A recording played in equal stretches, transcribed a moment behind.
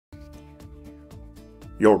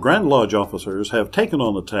Your Grand Lodge officers have taken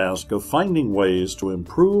on the task of finding ways to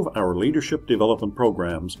improve our leadership development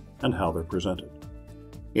programs and how they're presented.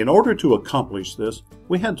 In order to accomplish this,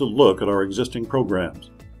 we had to look at our existing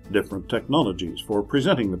programs, different technologies for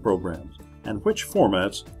presenting the programs, and which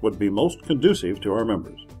formats would be most conducive to our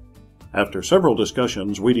members. After several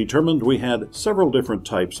discussions, we determined we had several different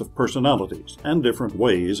types of personalities and different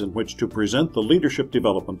ways in which to present the leadership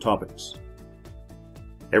development topics.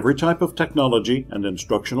 Every type of technology and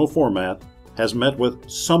instructional format has met with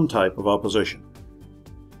some type of opposition.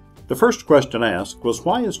 The first question asked was,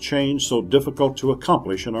 why is change so difficult to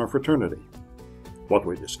accomplish in our fraternity? What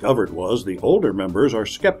we discovered was the older members are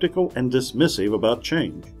skeptical and dismissive about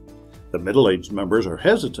change. The middle-aged members are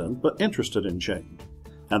hesitant but interested in change.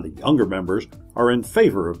 And the younger members are in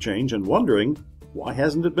favor of change and wondering, why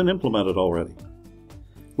hasn't it been implemented already?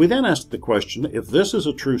 We then asked the question, if this is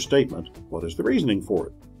a true statement, what is the reasoning for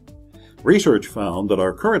it? Research found that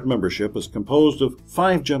our current membership is composed of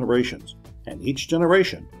 5 generations, and each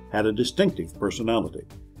generation had a distinctive personality.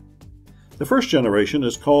 The first generation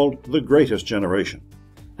is called the Greatest Generation,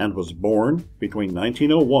 and was born between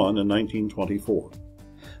 1901 and 1924.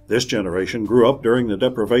 This generation grew up during the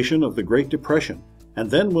deprivation of the Great Depression, and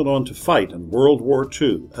then went on to fight in World War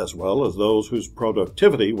II, as well as those whose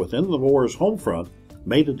productivity within the war's home front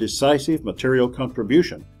made a decisive material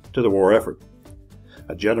contribution to the war effort.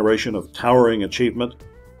 A generation of towering achievement,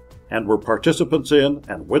 and were participants in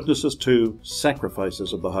and witnesses to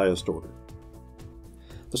sacrifices of the highest order.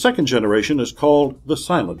 The second generation is called the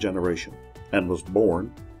Silent Generation, and was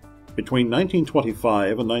born between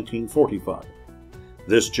 1925 and 1945.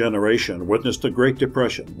 This generation witnessed the Great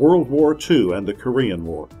Depression, World War II, and the Korean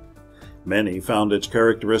War. Many found its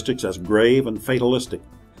characteristics as grave and fatalistic,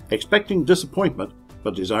 expecting disappointment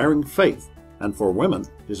but desiring faith, and for women,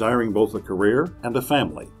 desiring both a career and a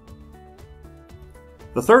family.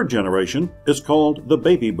 The third generation is called the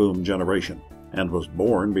Baby Boom Generation, and was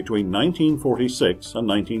born between 1946 and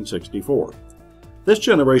 1964. This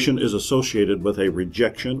generation is associated with a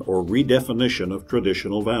rejection or redefinition of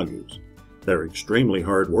traditional values. They're extremely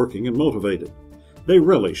hard-working and motivated. They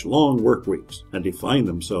relish long work weeks and define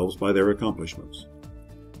themselves by their accomplishments.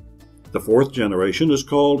 The fourth generation is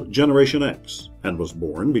called Generation X and was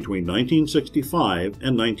born between 1965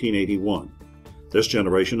 and 1981. This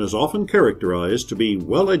generation is often characterized to be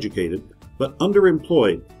well-educated but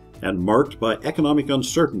underemployed and marked by economic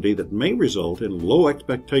uncertainty that may result in low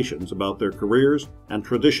expectations about their careers and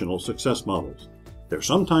traditional success models. They're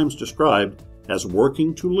sometimes described as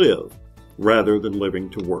working to live rather than living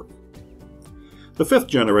to work. The fifth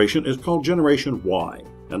generation is called Generation Y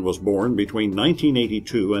and was born between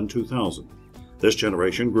 1982 and 2000. This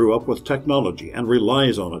generation grew up with technology and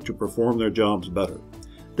relies on it to perform their jobs better.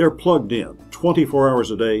 They're plugged in 24 hours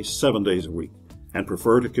a day, 7 days a week, and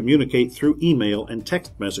prefer to communicate through email and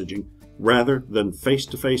text messaging rather than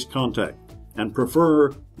face-to-face contact, and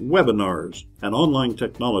prefer webinars and online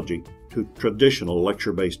technology to traditional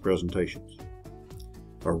lecture-based presentations.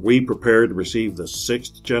 Are we prepared to receive the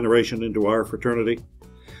sixth generation into our fraternity?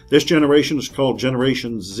 This generation is called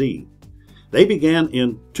Generation Z. They began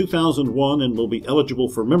in 2001 and will be eligible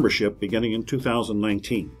for membership beginning in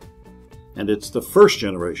 2019. And it's the first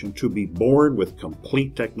generation to be born with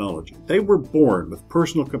complete technology. They were born with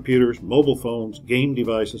personal computers, mobile phones, game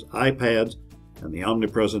devices, iPads, and the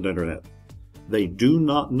omnipresent internet. They do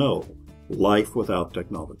not know life without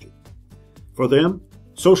technology. For them,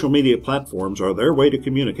 social media platforms are their way to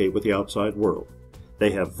communicate with the outside world.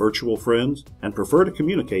 They have virtual friends and prefer to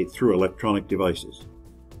communicate through electronic devices.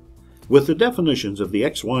 With the definitions of the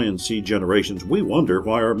X, Y, and Z generations, we wonder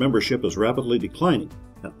why our membership is rapidly declining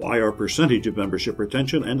and why our percentage of membership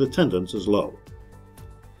retention and attendance is low.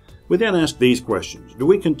 We then ask these questions. Do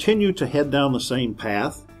we continue to head down the same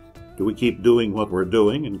path? Do we keep doing what we're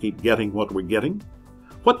doing and keep getting what we're getting?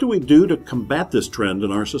 What do we do to combat this trend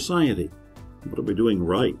in our society? What are we doing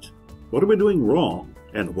right? What are we doing wrong?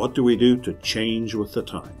 And what do we do to change with the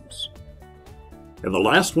times? In the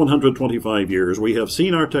last 125 years, we have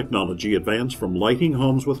seen our technology advance from lighting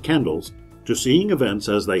homes with candles to seeing events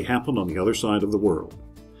as they happen on the other side of the world.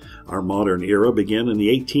 Our modern era began in the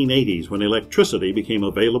 1880s when electricity became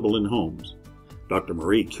available in homes. Dr.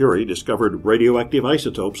 Marie Curie discovered radioactive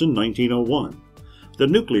isotopes in 1901. The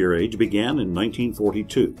nuclear age began in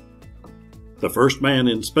 1942. The first man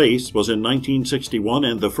in space was in 1961,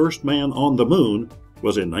 and the first man on the moon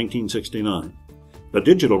was in 1969. The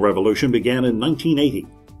digital revolution began in 1980.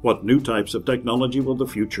 What new types of technology will the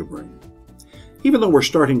future bring? Even though we're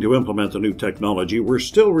starting to implement the new technology, we're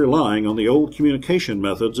still relying on the old communication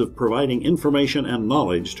methods of providing information and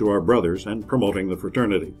knowledge to our brothers and promoting the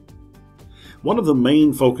fraternity. One of the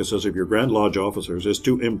main focuses of your Grand Lodge officers is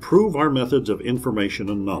to improve our methods of information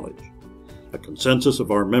and knowledge. A consensus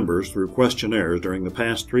of our members through questionnaires during the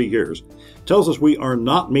past 3 years tells us we are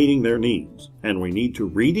not meeting their needs, and we need to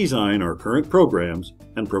redesign our current programs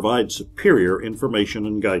and provide superior information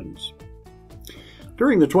and guidance.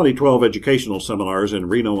 During the 2012 educational seminars in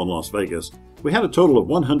Reno and Las Vegas, we had a total of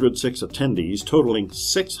 106 attendees totaling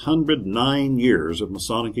 609 years of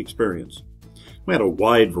Masonic experience. We had a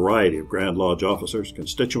wide variety of Grand Lodge officers,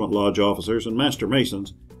 Constituent Lodge officers, and Master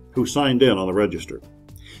Masons who signed in on the register.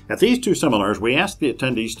 At these 2 seminars, we asked the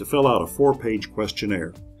attendees to fill out a 4-page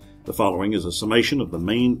questionnaire. The following is a summation of the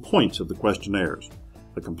main points of the questionnaires.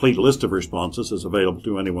 A complete list of responses is available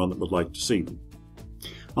to anyone that would like to see them.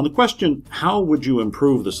 On the question, how would you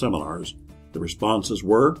improve the seminars? The responses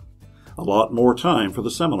were, a lot more time for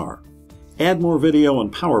the seminar, add more video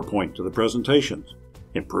and PowerPoint to the presentations,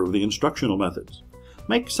 improve the instructional methods,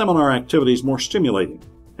 make seminar activities more stimulating,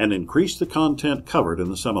 and increase the content covered in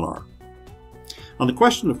the seminar. On the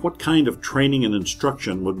question of what kind of training and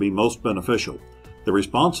instruction would be most beneficial, the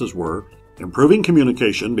responses were, improving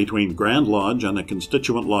communication between Grand Lodge and the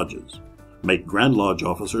constituent lodges, make Grand Lodge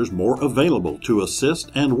officers more available to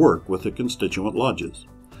assist and work with the constituent lodges,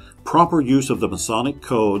 proper use of the Masonic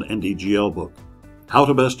Code and DGL book, how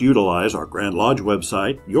to best utilize our Grand Lodge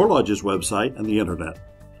website, your lodge's website, and the Internet,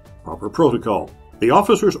 proper protocol, the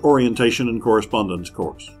Officers Orientation and Correspondence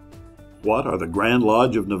course, what are the Grand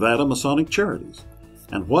Lodge of Nevada Masonic Charities,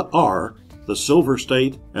 and what are the Silver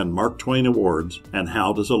State and Mark Twain Awards, and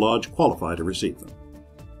how does a lodge qualify to receive them?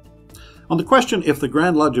 On the question if the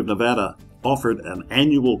Grand Lodge of Nevada offered an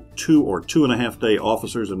annual 2 or 2.5 day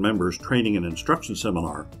officers and members training and instruction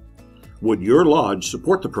seminar, would your lodge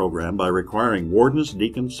support the program by requiring wardens,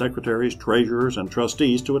 deacons, secretaries, treasurers, and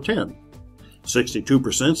trustees to attend?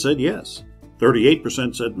 62% said yes,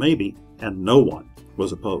 38% said maybe, and no one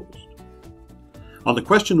was opposed. On the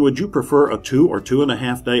question, would you prefer a 2 or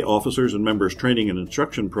 2.5 day officers and members training and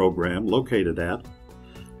instruction program located at?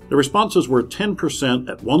 The responses were 10%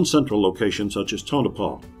 at one central location such as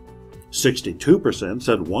Tonopah, 62%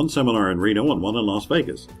 said one seminar in Reno and one in Las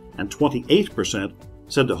Vegas, and 28%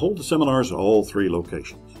 said to hold the seminars at all 3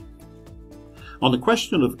 locations. On the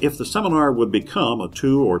question of if the seminar would become a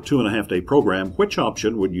 2 or 2.5 day program, which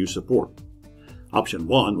option would you support? Option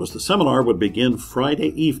 1 was the seminar would begin Friday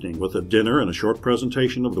evening with a dinner and a short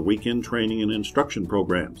presentation of the weekend training and instruction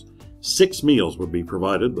programs. 6 meals would be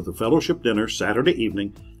provided with a fellowship dinner Saturday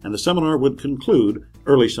evening, and the seminar would conclude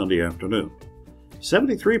early Sunday afternoon.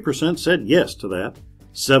 73% said yes to that,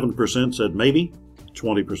 7% said maybe,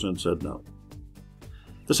 20% said no.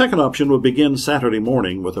 The second option would begin Saturday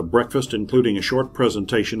morning with a breakfast including a short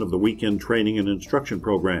presentation of the weekend training and instruction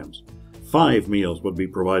programs. 5 meals would be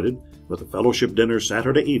provided with a fellowship dinner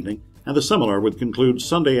Saturday evening, and the seminar would conclude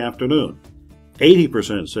Sunday afternoon.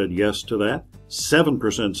 80% said yes to that,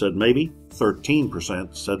 7% said maybe,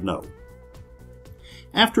 13% said no.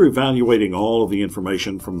 After evaluating all of the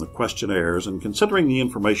information from the questionnaires and considering the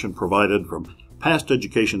information provided from past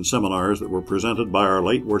education seminars that were presented by our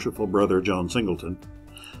late worshipful brother John Singleton,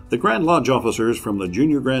 the Grand Lodge officers from the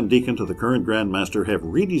Junior Grand Deacon to the current Grand Master have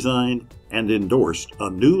redesigned and endorsed a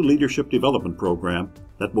new leadership development program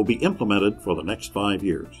that will be implemented for the next 5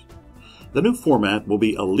 years. The new format will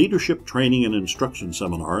be a leadership training and instruction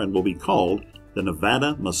seminar and will be called the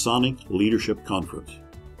Nevada Masonic Leadership Conference.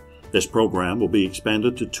 This program will be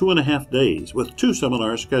expanded to 2.5 days with 2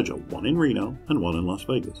 seminars scheduled, one in Reno and one in Las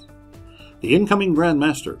Vegas. The incoming Grand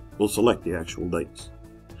Master will select the actual dates.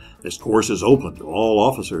 This course is open to all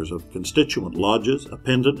officers of constituent lodges,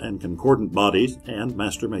 appendant and concordant bodies, and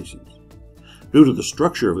Master Masons. Due to the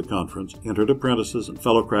structure of the conference, entered apprentices and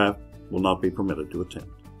fellowcraft will not be permitted to attend.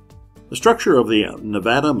 The structure of the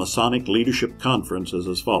Nevada Masonic Leadership Conference is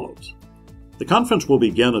as follows. The conference will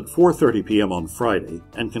begin at 4:30 p.m. on Friday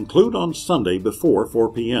and conclude on Sunday before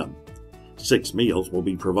 4 p.m. 6 meals will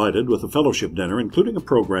be provided with a fellowship dinner, including a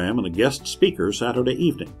program and a guest speaker Saturday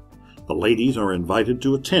evening. The ladies are invited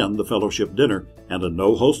to attend the fellowship dinner, and a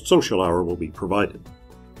no-host social hour will be provided.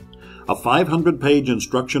 A 500-page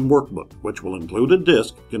instruction workbook, which will include a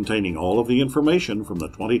disc containing all of the information from the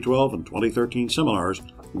 2012 and 2013 seminars,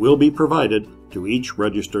 will be provided to each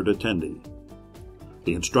registered attendee.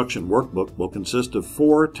 The instruction workbook will consist of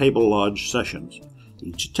 4 table lodge sessions.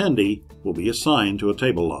 Each attendee will be assigned to a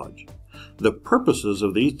table lodge. The purposes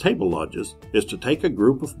of these table lodges is to take a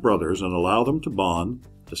group of brothers and allow them to bond,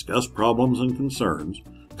 discuss problems and concerns,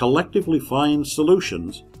 collectively find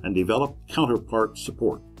solutions, and develop counterpart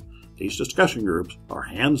support. These discussion groups are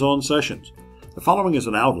hands-on sessions. The following is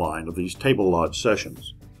an outline of these table lodge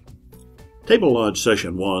sessions. Table Lodge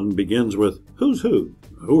Session 1 begins with Who's Who?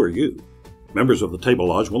 Who are you? Members of the Table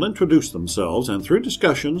Lodge will introduce themselves, and through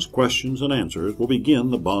discussions, questions, and answers will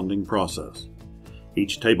begin the bonding process.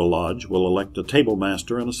 Each Table Lodge will elect a Table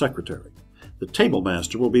Master and a Secretary. The Table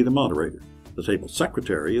Master will be the moderator. The Table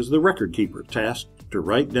Secretary is the record keeper tasked to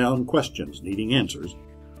write down questions needing answers,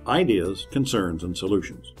 ideas, concerns, and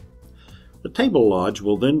solutions. The Table Lodge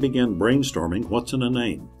will then begin brainstorming what's in a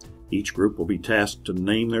name. Each group will be tasked to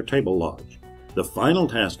name their Table Lodge. The final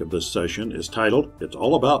task of this session is titled, It's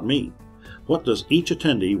All About Me. What does each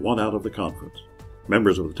attendee want out of the conference?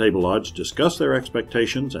 Members of the Table Lodge discuss their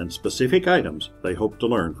expectations and specific items they hope to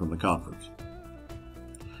learn from the conference.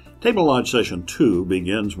 Table Lodge Session 2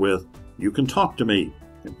 begins with You Can Talk to Me,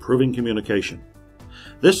 Improving Communication.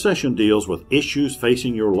 This session deals with issues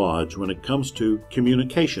facing your lodge when it comes to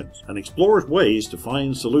communications and explores ways to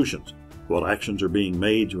find solutions, what actions are being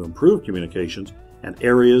made to improve communications, and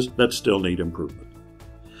areas that still need improvement.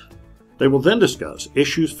 They will then discuss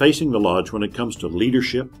issues facing the lodge when it comes to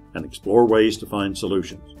leadership and explore ways to find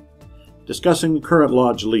solutions. Discussing the current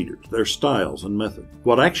lodge leaders, their styles and methods,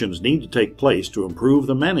 what actions need to take place to improve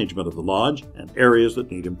the management of the lodge, and areas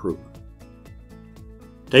that need improvement.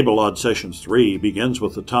 Table Lodge Session 3 begins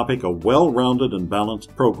with the topic, A Well-Rounded and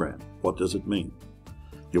Balanced Program. What does it mean?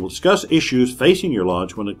 You will discuss issues facing your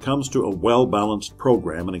lodge when it comes to a well-balanced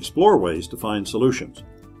program and explore ways to find solutions.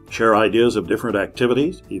 Share ideas of different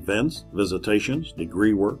activities, events, visitations,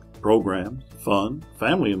 degree work, programs, fun,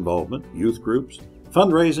 family involvement, youth groups,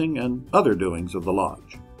 fundraising, and other doings of the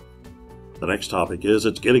lodge. The next topic is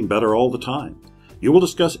It's Getting Better All the Time. You will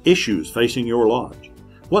discuss issues facing your lodge.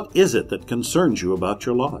 What is it that concerns you about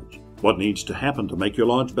your lodge? What needs to happen to make your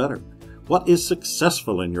lodge better? What is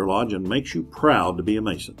successful in your lodge and makes you proud to be a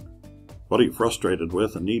Mason? What are you frustrated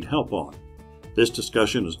with and need help on? This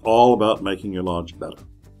discussion is all about making your lodge better.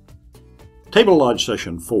 Table Lodge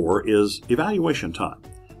Session 4 is Evaluation Time.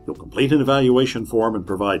 You'll complete an evaluation form and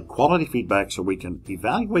provide quality feedback so we can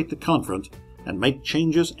evaluate the conference and make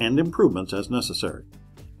changes and improvements as necessary.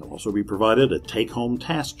 You'll also be provided a take-home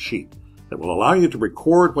task sheet that will allow you to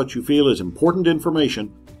record what you feel is important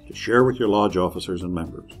information to share with your lodge officers and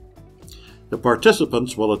members. The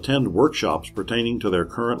participants will attend workshops pertaining to their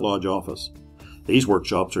current lodge office. These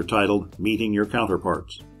workshops are titled Meeting Your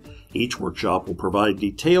Counterparts. Each workshop will provide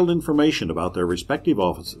detailed information about their respective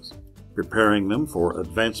offices, preparing them for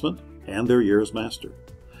advancement and their year as master.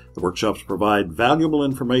 The workshops provide valuable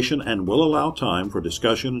information and will allow time for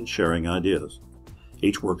discussion and sharing ideas.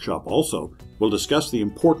 Each workshop also will discuss the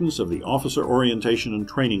importance of the Officer Orientation and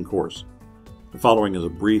Training course. The following is a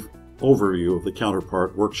brief overview of the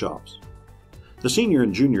counterpart workshops. The Senior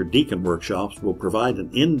and Junior Deacon workshops will provide an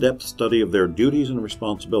in-depth study of their duties and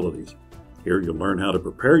responsibilities. Here you'll learn how to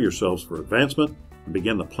prepare yourselves for advancement and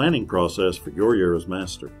begin the planning process for your year as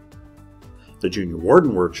master. The Junior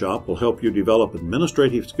Warden workshop will help you develop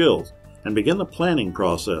administrative skills and begin the planning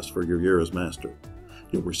process for your year as master.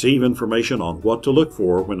 You'll receive information on what to look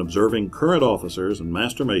for when observing current officers and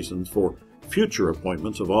Master Masons for future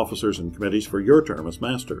appointments of officers and committees for your term as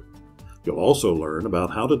master. You'll also learn about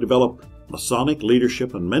how to develop Masonic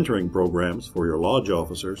leadership and mentoring programs for your lodge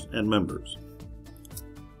officers and members.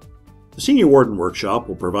 The Senior Warden Workshop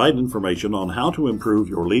will provide information on how to improve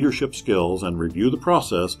your leadership skills and review the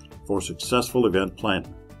process for successful event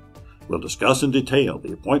planning. We'll discuss in detail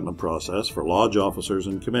the appointment process for lodge officers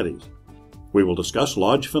and committees. We will discuss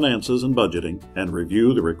lodge finances and budgeting and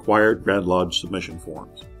review the required Grand Lodge submission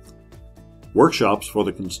forms. Workshops for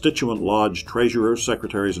the constituent lodge treasurers,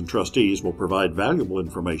 secretaries, and trustees will provide valuable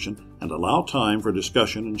information and allow time for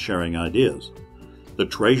discussion and sharing ideas. The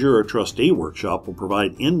Treasurer-Trustee Workshop will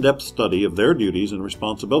provide in-depth study of their duties and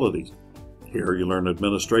responsibilities. Here you learn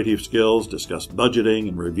administrative skills, discuss budgeting,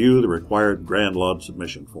 and review the required Grand Lodge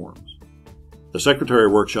submission forms. The Secretary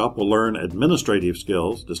Workshop will learn administrative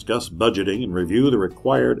skills, discuss budgeting, and review the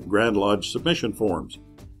required Grand Lodge submission forms.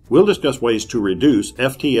 We'll discuss ways to reduce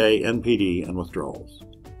FTA, NPD, and withdrawals.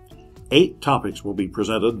 8 topics will be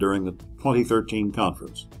presented during the 2013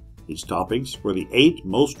 conference. These topics were the 8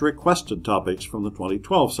 most requested topics from the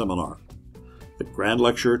 2012 seminar: the Grand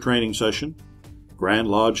Lecture Training Session, Grand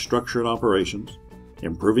Lodge Structure and Operations,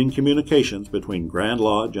 Improving Communications between Grand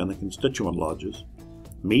Lodge and the Constituent Lodges,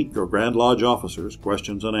 Meet Your Grand Lodge Officers,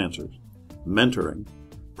 Questions and Answers, Mentoring,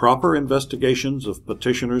 Proper Investigations of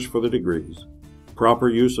Petitioners for the Degrees, Proper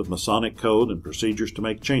Use of Masonic Code and Procedures to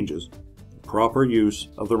Make Changes, Proper Use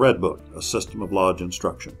of the Red Book, a System of Lodge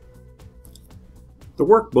Instruction. The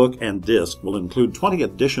workbook and disc will include 20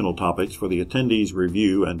 additional topics for the attendees'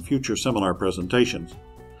 review and future seminar presentations.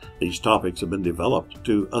 These topics have been developed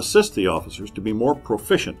to assist the officers to be more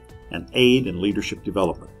proficient and aid in leadership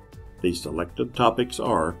development. These selected topics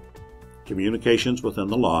are communications within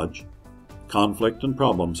the lodge, conflict and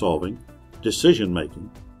problem solving, decision making,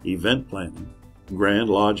 event planning, Grand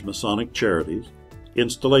Lodge Masonic charities,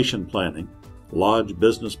 installation planning, lodge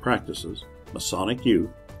business practices, Masonic youth,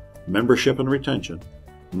 membership and retention,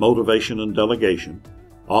 motivation and delegation,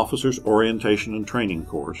 officers orientation and training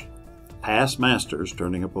course, past masters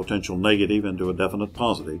turning a potential negative into a definite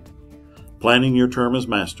positive, planning your term as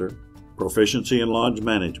master, proficiency in lodge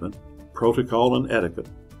management, protocol and etiquette,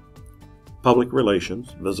 public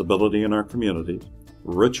relations, visibility in our communities,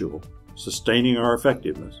 ritual, sustaining our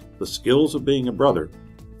effectiveness, the skills of being a brother,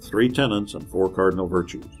 3 tenets and 4 cardinal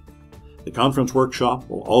virtues. The conference workshop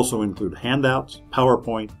will also include handouts,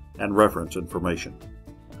 PowerPoint, and reference information.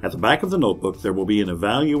 At the back of the notebook, there will be an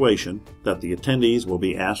evaluation that the attendees will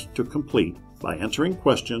be asked to complete by answering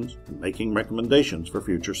questions and making recommendations for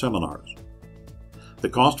future seminars. The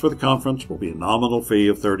cost for the conference will be a nominal fee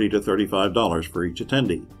of $30 to $35 for each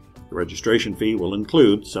attendee. The registration fee will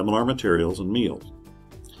include seminar materials and meals.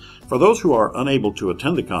 For those who are unable to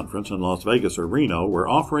attend the conference in Las Vegas or Reno, we're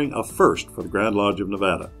offering a first for the Grand Lodge of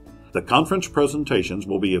Nevada. The conference presentations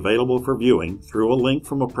will be available for viewing through a link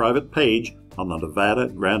from a private page on the Nevada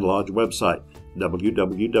Grand Lodge website,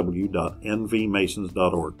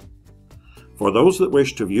 www.nvmasons.org. For those that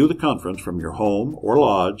wish to view the conference from your home or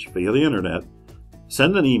lodge via the internet,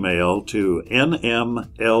 send an email to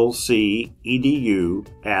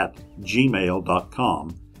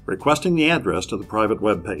nmlcedu@gmail.com requesting the address to the private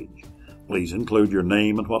web page. Please include your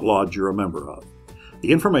name and what lodge you're a member of.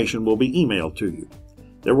 The information will be emailed to you.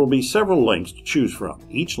 There will be several links to choose from.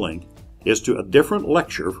 Each link is to a different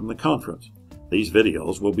lecture from the conference. These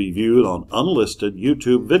videos will be viewed on unlisted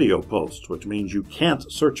YouTube video posts, which means you can't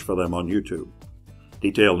search for them on YouTube.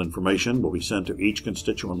 Detailed information will be sent to each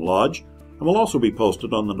constituent lodge and will also be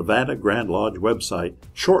posted on the Nevada Grand Lodge website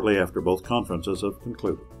shortly after both conferences have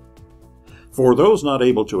concluded. For those not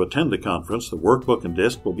able to attend the conference, the workbook and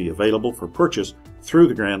disc will be available for purchase through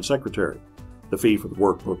the Grand Secretary. The fee for the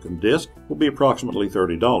workbook and disc will be approximately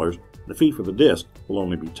 $30. The fee for the disc will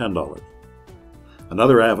only be $10.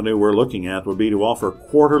 Another avenue we're looking at would be to offer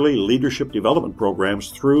quarterly leadership development programs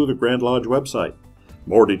through the Grand Lodge website.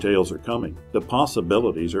 More details are coming. The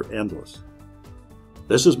possibilities are endless.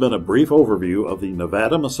 This has been a brief overview of the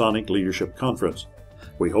Nevada Masonic Leadership Conference.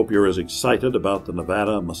 We hope you're as excited about the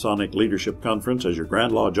Nevada Masonic Leadership Conference as your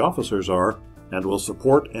Grand Lodge officers are, and will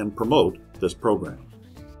support and promote this program.